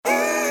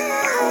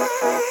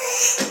Hi,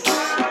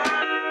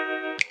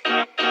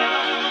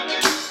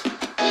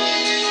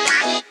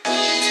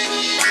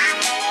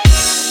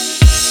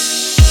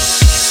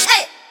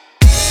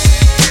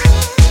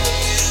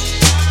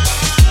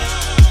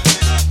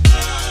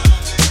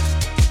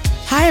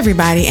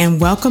 everybody,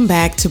 and welcome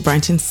back to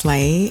Brunch and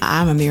Slay.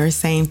 I'm Amira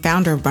Sain,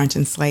 founder of Brunch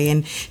and Slay,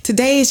 and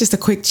today is just a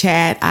quick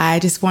chat. I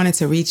just wanted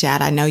to reach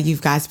out. I know you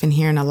guys been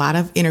hearing a lot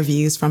of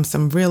interviews from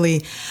some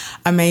really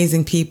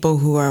amazing people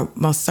who are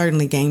most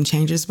certainly game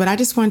changers, but I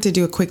just wanted to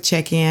do a quick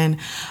check-in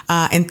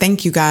and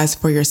thank you guys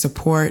for your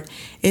support.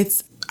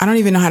 I don't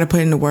even know how to put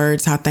into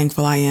words how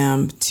thankful I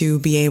am to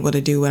be able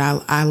to do what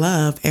I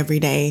love every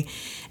day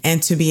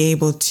and to be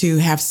able to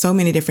have so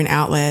many different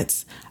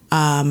outlets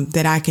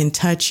that I can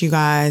touch you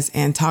guys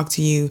and talk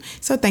to you.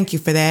 So thank you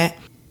for that.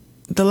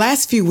 The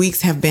last few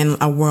weeks have been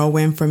a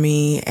whirlwind for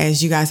me.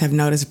 As you guys have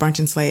noticed, Brunch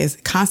and Slay is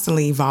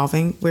constantly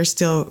evolving. We're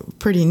still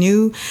pretty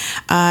new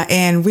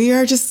and we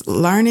are just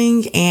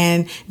learning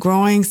and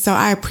growing. So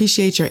I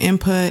appreciate your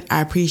input.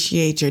 I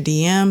appreciate your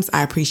DMs.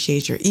 I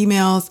appreciate your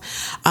emails.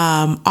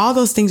 All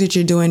those things that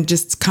you're doing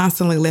just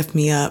constantly lift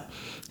me up.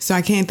 So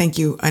I can't thank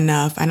you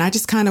enough. And I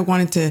just kind of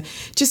wanted to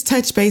just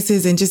touch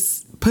bases and just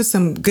put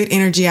some good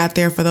energy out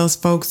there for those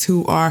folks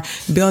who are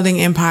building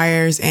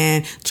empires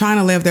and trying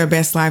to live their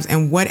best lives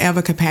in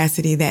whatever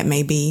capacity that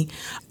may be.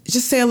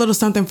 Just say a little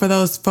something for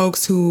those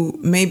folks who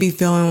may be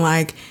feeling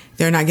like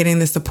they're not getting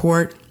the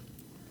support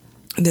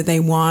that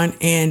they want.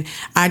 And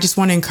I just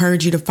want to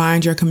encourage you to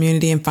find your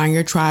community and find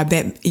your tribe,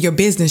 that your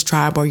business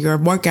tribe or your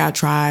workout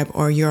tribe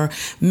or your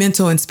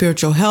mental and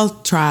spiritual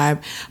health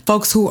tribe,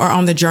 folks who are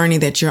on the journey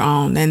that you're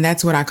on. And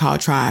that's what I call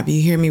tribe.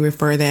 You hear me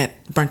refer that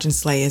Brunch and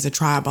Slay as a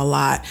tribe a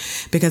lot,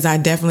 because I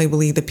definitely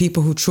believe the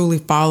people who truly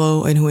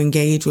follow and who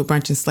engage with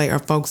Brunch and Slay are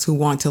folks who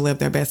want to live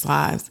their best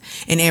lives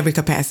in every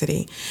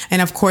capacity.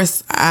 And of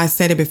course, I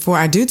said it before,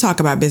 I do talk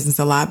about business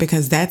a lot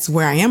because that's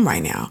where I am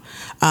right now.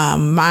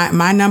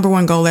 My number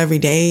one goal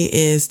every day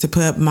is to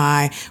put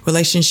my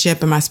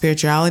relationship and my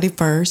spirituality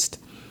first.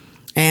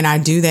 And I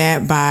do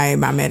that by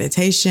my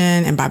meditation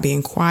and by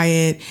being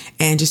quiet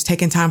and just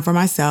taking time for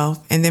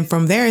myself. And then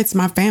from there, it's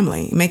my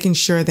family, making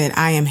sure that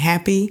I am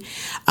happy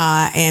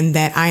and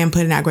that I am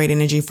putting out great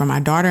energy for my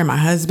daughter and my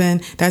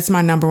husband. That's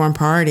my number one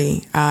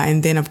priority.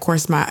 And then, of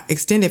course, my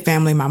extended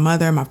family, my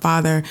mother, my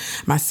father,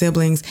 my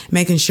siblings,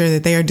 making sure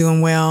that they are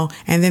doing well.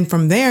 And then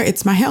from there,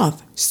 it's my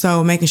health.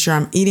 So making sure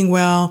I'm eating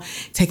well,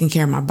 taking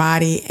care of my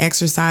body,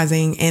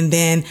 exercising. And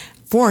then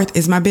fourth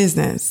is my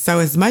business. So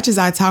as much as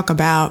I talk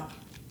about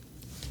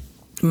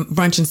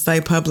Brunch and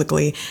Slay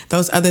publicly,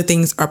 those other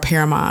things are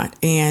paramount.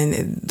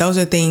 And those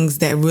are things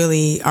that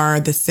really are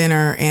the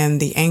center and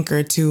the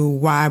anchor to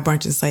why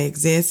Brunch and Slay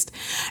exists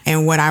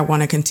and what I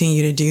want to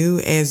continue to do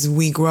as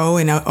we grow.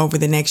 And over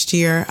the next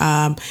year,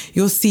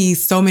 you'll see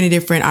so many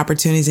different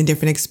opportunities and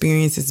different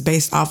experiences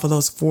based off of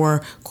those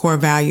 4 core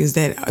values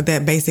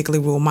that basically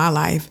rule my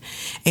life.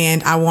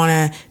 And I want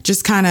to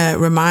just kind of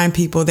remind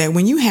people that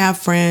when you have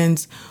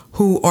friends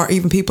who, or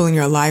even people in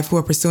your life who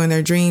are pursuing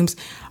their dreams,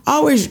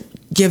 always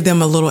give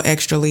them a little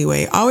extra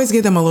leeway. Always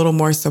give them a little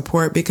more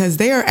support, because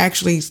they are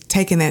actually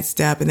taking that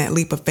step and that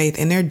leap of faith,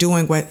 and they're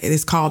doing what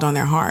is called on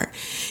their heart.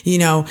 You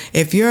know,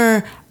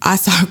 I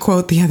saw a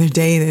quote the other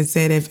day that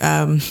said,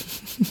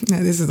 now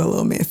this is a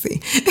little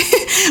messy,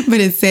 but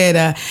it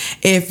said,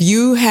 if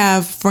you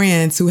have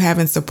friends who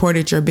haven't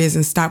supported your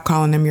business, stop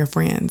calling them your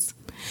friends.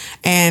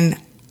 And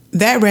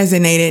that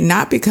resonated,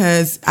 not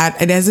because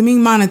it doesn't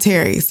mean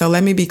monetary. So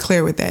let me be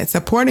clear with that.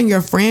 Supporting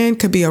your friend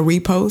could be a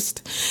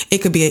repost. It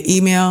could be an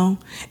email.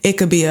 It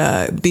could be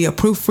a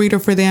proofreader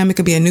for them. It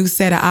could be a new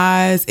set of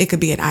eyes. It could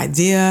be an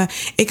idea.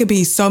 It could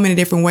be so many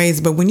different ways.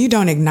 But when you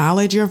don't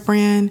acknowledge your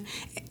friend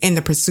in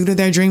the pursuit of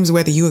their dreams,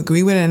 whether you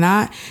agree with it or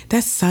not,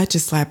 that's such a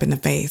slap in the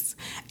face.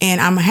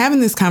 And I'm having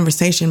this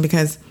conversation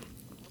because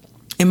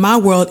in my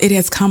world, it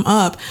has come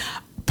up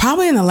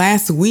probably in the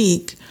last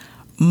week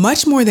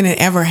much more than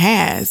it ever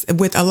has,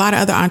 with a lot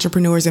of other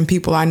entrepreneurs and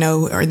people I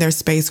know are in their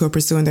space who are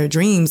pursuing their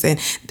dreams. And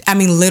I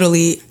mean,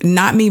 literally,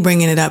 not me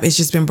bringing it up. It's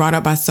just been brought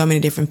up by so many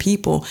different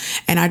people.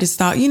 And I just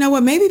thought, you know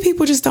what, maybe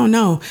people just don't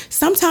know.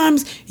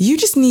 Sometimes you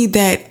just need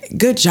that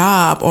good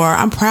job or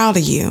I'm proud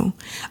of you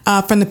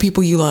from the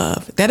people you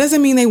love. That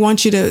doesn't mean they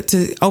want you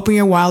to open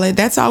your wallet.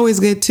 That's always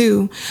good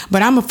too.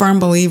 But I'm a firm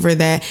believer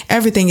that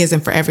everything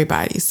isn't for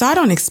everybody. So I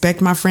don't expect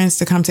my friends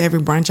to come to every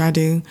brunch I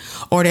do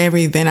or to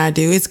every event I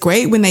do. It's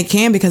great when they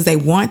can because they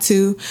want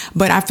to,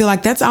 but I feel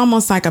like that's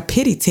almost like a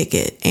pity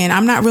ticket. And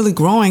I'm not really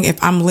growing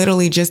if I'm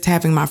literally just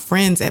having my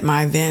friends at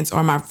my events,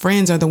 or my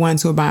friends are the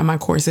ones who are buying my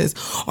courses,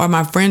 or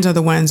my friends are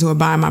the ones who are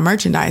buying my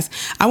merchandise.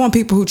 I want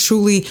people who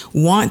truly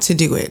want to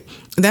do it.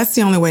 That's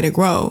the only way to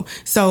grow.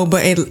 So,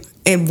 but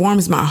it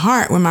warms my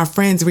heart when my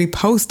friends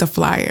repost a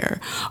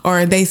flyer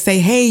or they say,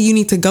 hey, you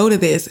need to go to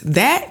this.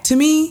 That to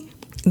me,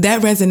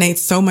 that resonates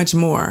so much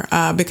more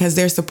because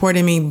they're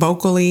supporting me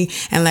vocally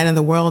and letting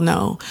the world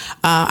know.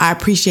 I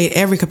appreciate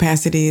every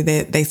capacity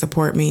that they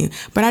support me,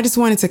 but I just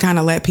wanted to kind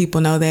of let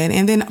people know that.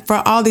 And then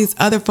for all these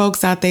other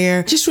folks out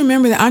there, just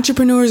remember that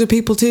entrepreneurs are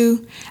people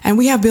too, and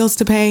we have bills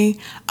to pay.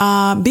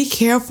 Be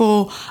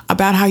careful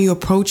about how you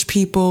approach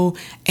people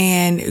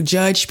and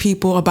judge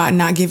people about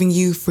not giving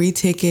you free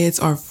tickets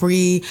or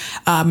free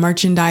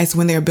merchandise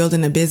when they're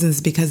building a business,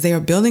 because they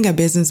are building a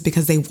business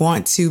because they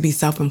want to be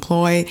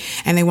self-employed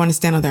and they want to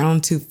stand on their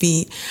own 2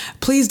 feet.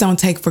 Please don't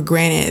take for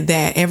granted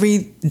that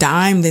every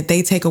dime that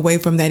they take away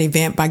from that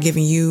event by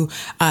giving you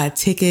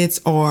tickets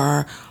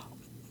or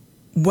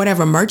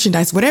whatever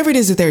merchandise, whatever it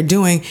is that they're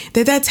doing,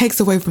 that takes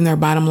away from their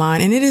bottom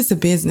line. And it is a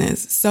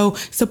business. So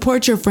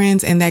support your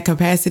friends in that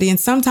capacity. And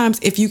sometimes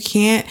if you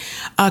can't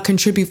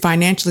contribute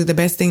financially, the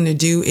best thing to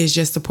do is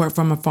just support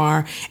from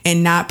afar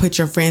and not put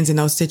your friends in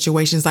those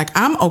situations. Like,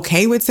 I'm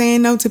okay with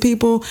saying no to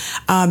people.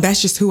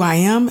 That's just who I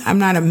am. I'm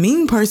not a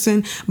mean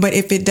person, but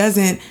if it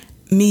doesn't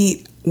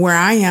meet where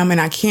I am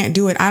and I can't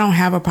do it, I don't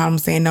have a problem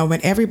saying no,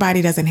 but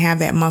everybody doesn't have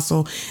that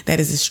muscle that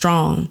is as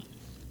strong.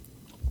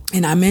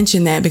 And I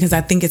mention that because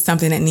I think it's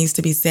something that needs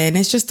to be said. And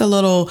it's just a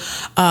little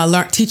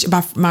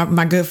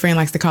my good friend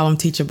likes to call them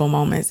teachable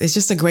moments. It's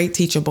just a great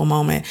teachable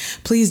moment.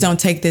 Please don't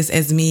take this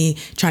as me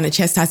trying to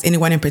chastise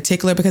anyone in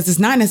particular, because it's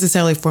not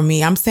necessarily for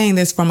me. I'm saying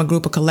this from a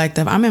group of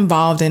collective. I'm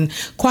involved in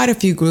quite a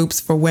few groups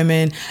for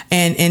women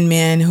and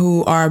men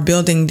who are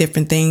building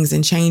different things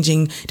and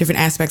changing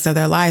different aspects of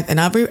their life. And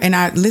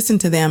I listen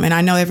to them, and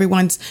I know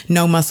everyone's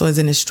no muscle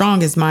isn't as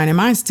strong as mine, and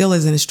mine still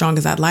isn't as strong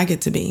as I'd like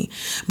it to be.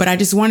 But I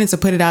just wanted to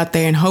put it out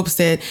there and hope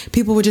that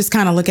people would just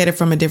kind of look at it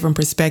from a different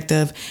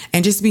perspective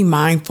and just be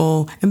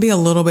mindful and be a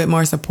little bit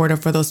more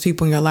supportive for those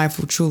people in your life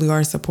who truly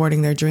are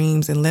supporting their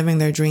dreams and living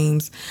their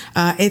dreams.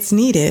 It's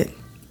needed.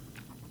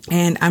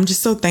 And I'm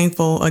just so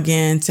thankful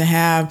again to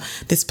have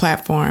this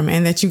platform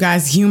and that you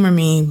guys humor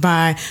me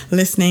by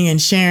listening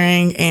and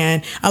sharing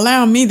and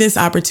allowing me this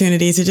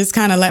opportunity to just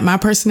kind of let my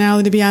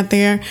personality be out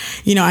there.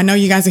 You know, I know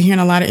you guys are hearing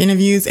a lot of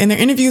interviews, and they're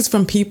interviews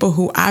from people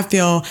who I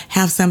feel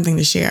have something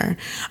to share.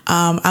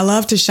 I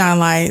love to shine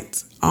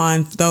light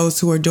on those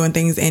who are doing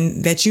things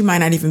and that you might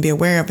not even be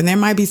aware of. And there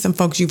might be some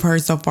folks you've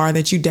heard so far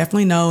that you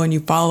definitely know and you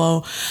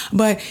follow.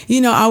 But, you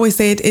know, I always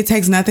say it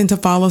takes nothing to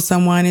follow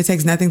someone. It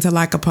takes nothing to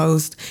like a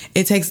post.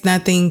 It takes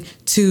nothing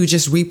to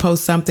just repost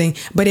something,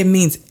 but it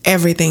means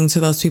everything to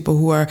those people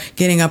who are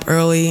getting up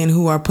early and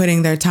who are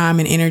putting their time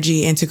and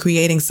energy into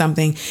creating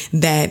something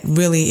that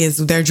really is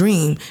their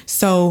dream.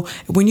 So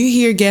when you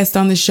hear guests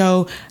on the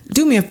show,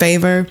 do me a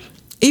favor.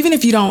 Even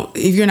if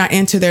you're not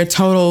into their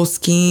total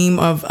scheme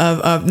of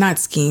not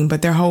scheme,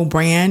 but their whole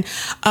brand,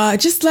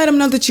 just let them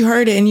know that you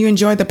heard it and you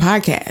enjoyed the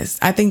podcast.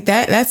 I think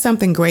that's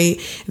something great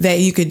that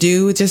you could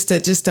do just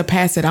to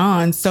pass it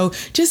on. So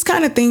just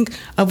kind of think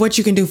of what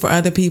you can do for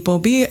other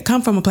people.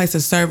 Come from a place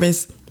of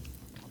service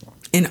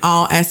in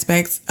all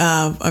aspects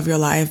of your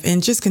life,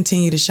 and just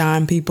continue to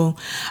shine, people.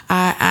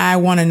 I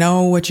want to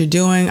know what you're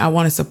doing. I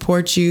want to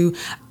support you.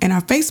 In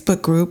our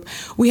Facebook group,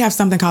 we have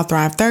something called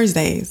Thrive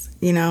Thursdays.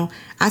 You know,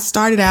 I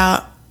started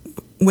out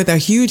with a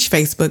huge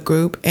Facebook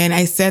group, and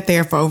I sat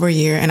there for over a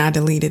year and I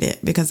deleted it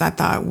because I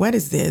thought, what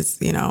is this?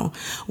 You know,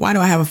 why do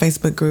I have a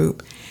Facebook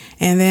group?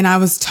 And then I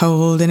was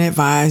told and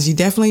advised, you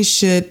definitely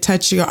should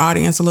touch your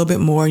audience a little bit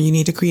more. You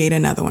need to create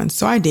another one.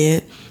 So I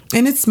did.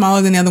 And it's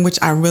smaller than the other, which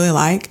I really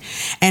like.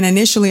 And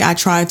initially, I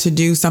tried to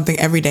do something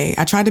every day.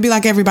 I tried to be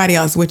like everybody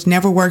else, which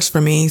never works for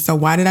me. So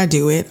why did I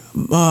do it?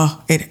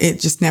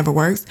 It just never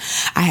works.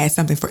 I had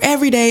something for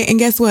every day. And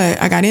guess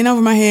what? I got in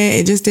over my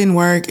head. It just didn't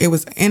work. It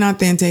was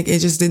inauthentic. It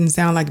just didn't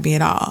sound like me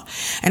at all.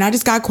 And I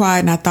just got quiet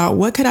and I thought,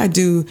 what could I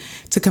do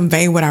to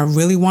convey what I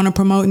really want to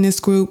promote in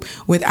this group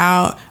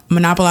without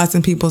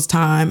monopolizing people's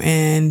time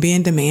and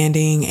being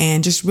demanding,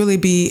 and just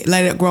really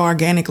let it grow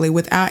organically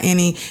without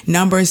any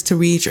numbers to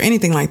reach or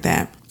anything like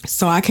that.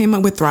 So I came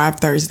up with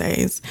Thrive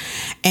Thursdays,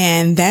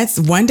 and that's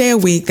one day a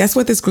week. That's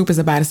what this group is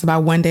about. It's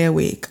about one day a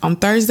week. On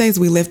Thursdays,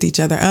 we lift each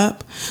other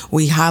up.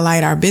 We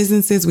highlight our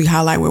businesses. We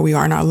highlight where we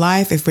are in our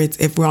life.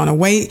 If we're on a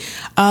weight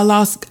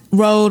loss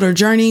road or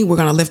journey, we're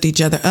going to lift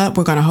each other up.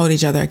 We're going to hold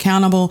each other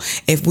accountable.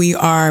 If we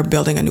are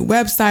building a new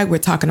website, we're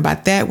talking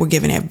about that. We're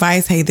giving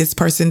advice. Hey, this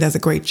person does a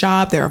great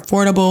job. They're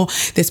affordable.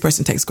 This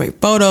person takes great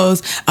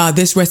photos.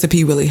 This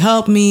recipe really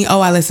helped me.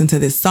 Oh, I listened to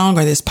this song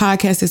or this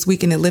podcast this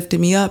week and it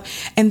lifted me up.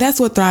 And that's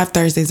what Thrive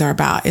Thursdays are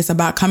about. It's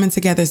about coming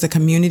together as a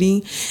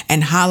community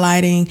and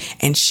highlighting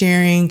and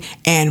sharing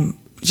and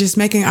just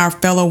making our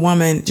fellow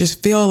woman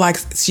just feel like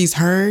she's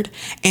heard.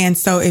 And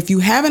so if you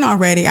haven't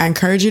already, I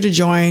encourage you to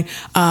join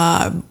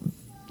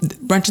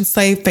Brunch and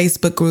Slay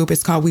Facebook group.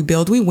 It's called We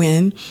Build, We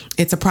Win.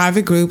 It's a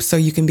private group, so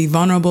you can be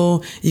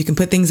vulnerable. You can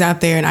put things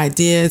out there and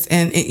ideas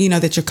and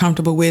that you're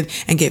comfortable with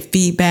and get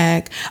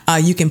feedback.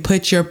 You can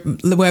put your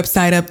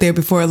website up there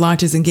before it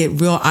launches and get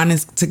real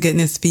honest to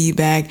goodness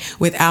feedback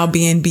without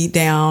being beat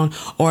down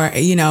or,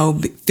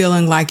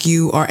 feeling like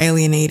you are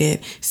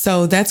alienated.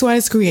 So that's why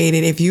it's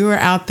created. If you are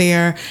out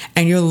there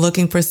and you're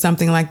looking for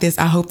something like this,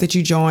 I hope that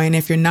you join.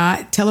 If you're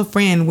not, tell a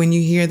friend when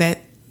you hear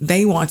that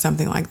they want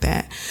something like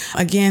that.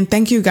 Again,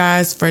 thank you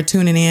guys for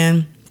tuning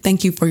in.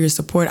 Thank you for your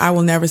support. I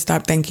will never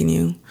stop thanking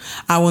you.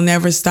 I will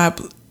never stop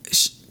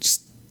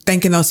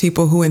thanking those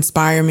people who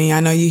inspire me.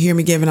 I know you hear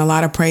me giving a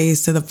lot of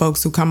praise to the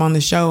folks who come on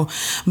the show,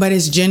 but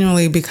it's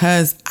genuinely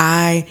because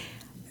I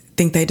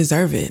think they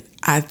deserve it.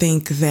 I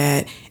think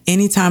that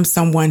anytime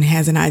someone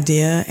has an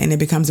idea and it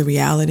becomes a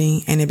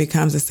reality and it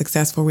becomes a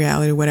successful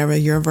reality, whatever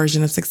your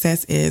version of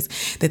success is,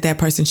 that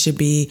person should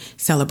be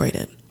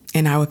celebrated.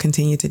 And I will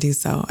continue to do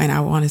so. And I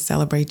want to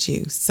celebrate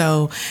you.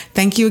 So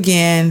thank you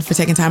again for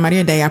taking time out of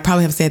your day. I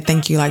probably have said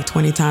thank you like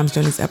 20 times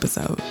during this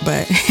episode,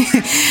 but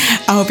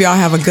I hope y'all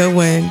have a good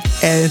one.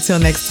 And until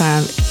next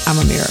time, I'm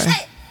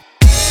Amira.